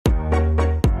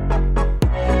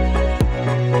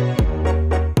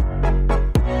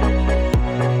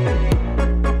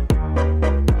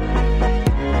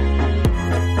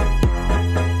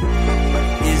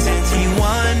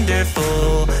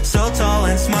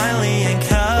smiley and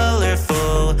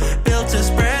colorful, built to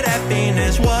spread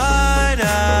happiness. What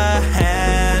a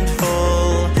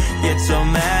handful, yet so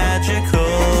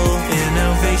magical.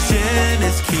 Innovation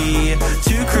is key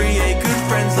to create good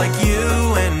friends like you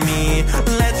and me.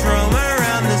 Let's roam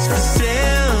around this facility.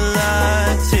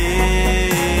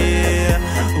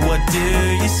 What do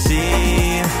you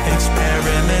see?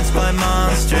 Experiments by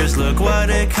monsters, look what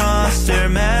it cost her.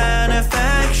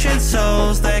 Manufactured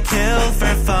souls that kill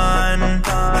for fun,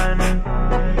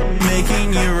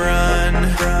 making you run.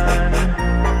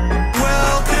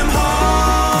 Welcome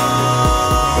home,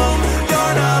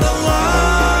 you're not alone.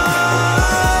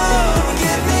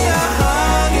 Give me a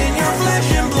hug in your flesh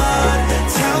and blood.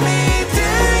 Tell me, do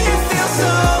you feel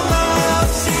so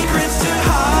loved? Secrets to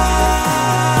hide,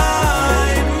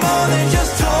 more than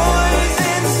just toys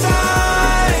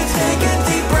inside. Take a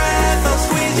deep breath, I'll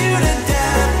squeeze you to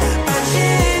death, but she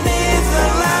needs the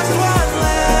last one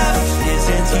left.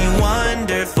 Isn't he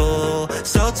wonderful?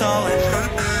 So tall and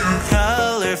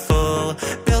colorful,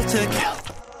 built to kill.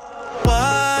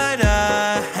 What a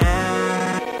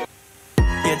hand,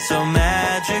 yet so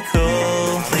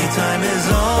magical. Playtime is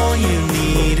all you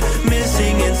need.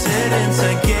 Missing incidents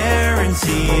are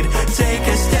guaranteed.